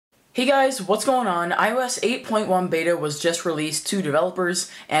Hey guys, what's going on? iOS 8.1 beta was just released to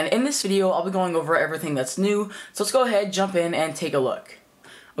developers, and in this video I'll be going over everything that's new, so let's go ahead, jump in, and take a look.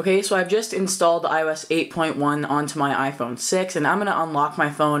 Okay, so I've just installed iOS 8.1 onto my iPhone 6, and I'm going to unlock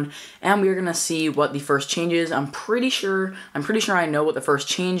my phone, and we're going to see what the first change is. I'm pretty sure I know what the first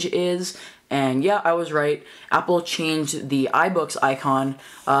change is, and yeah, I was right. Apple changed the iBooks icon,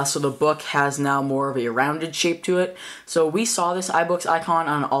 so the book has now more of a rounded shape to it. So we saw this iBooks icon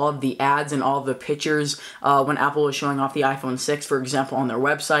on all of the ads and all of the pictures when Apple was showing off the iPhone 6, for example, on their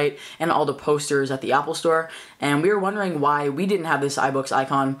website, and all the posters at the Apple Store. And we were wondering why we didn't have this iBooks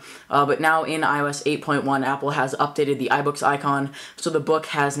icon, but now in iOS 8.1, Apple has updated the iBooks icon, so the book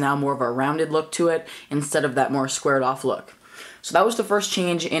has now more of a rounded look to it instead of that more squared off look. So that was the first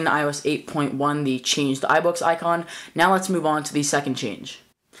change in iOS 8.1, the changed iBooks icon. Now let's move on to the second change.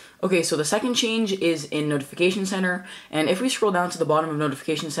 Okay, so the second change is in Notification Center, and if we scroll down to the bottom of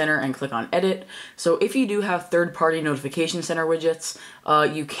Notification Center and click on Edit, so if you do have third-party Notification Center widgets,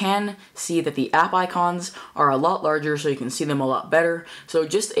 you can see that the app icons are a lot larger, so you can see them a lot better. So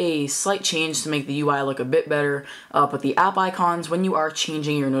just a slight change to make the UI look a bit better, but the app icons, when you are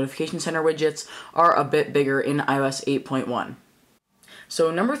changing your Notification Center widgets, are a bit bigger in iOS 8.1. So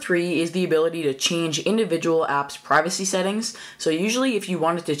number 3 is the ability to change individual apps' privacy settings. So usually if you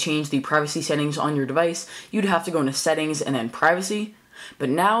wanted to change the privacy settings on your device, you'd have to go into Settings and then Privacy. But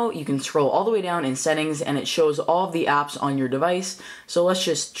now you can scroll all the way down in Settings and it shows all of the apps on your device. So let's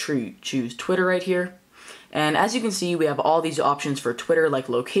just choose Twitter right here. And as you can see, we have all these options for Twitter like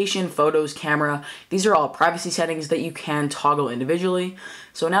location, photos, camera. These are all privacy settings that you can toggle individually.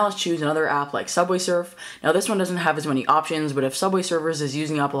 So now let's choose another app like Subway Surf. Now this one doesn't have as many options, but if Subway Surfers is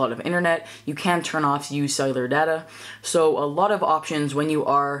using up a lot of internet, you can turn off use cellular data. So a lot of options when you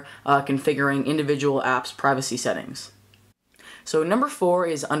are configuring individual apps' privacy settings. So number 4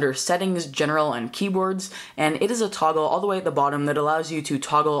 is under Settings, General, and Keyboards, and it is a toggle all the way at the bottom that allows you to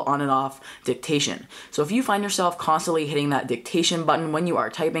toggle on and off dictation. So if you find yourself constantly hitting that dictation button when you are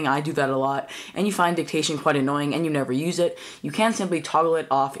typing, I do that a lot, and you find dictation quite annoying and you never use it, you can simply toggle it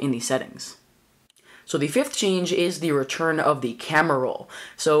off in the settings. So the fifth change is the return of the camera roll.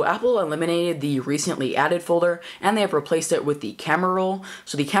 So Apple eliminated the recently added folder and they have replaced it with the camera roll.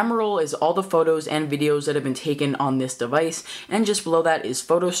 So the camera roll is all the photos and videos that have been taken on this device, and just below that is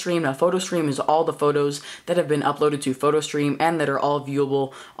PhotoStream. Now PhotoStream is all the photos that have been uploaded to PhotoStream and that are all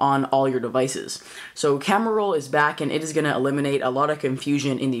viewable on all your devices. So camera roll is back and it is going to eliminate a lot of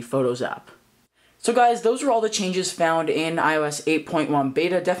confusion in the Photos app. So guys, those are all the changes found in iOS 8.1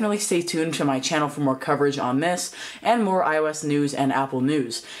 beta. Definitely stay tuned to my channel for more coverage on this and more iOS news and Apple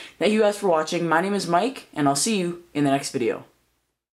news. Thank you guys for watching. My name is Mike, and I'll see you in the next video.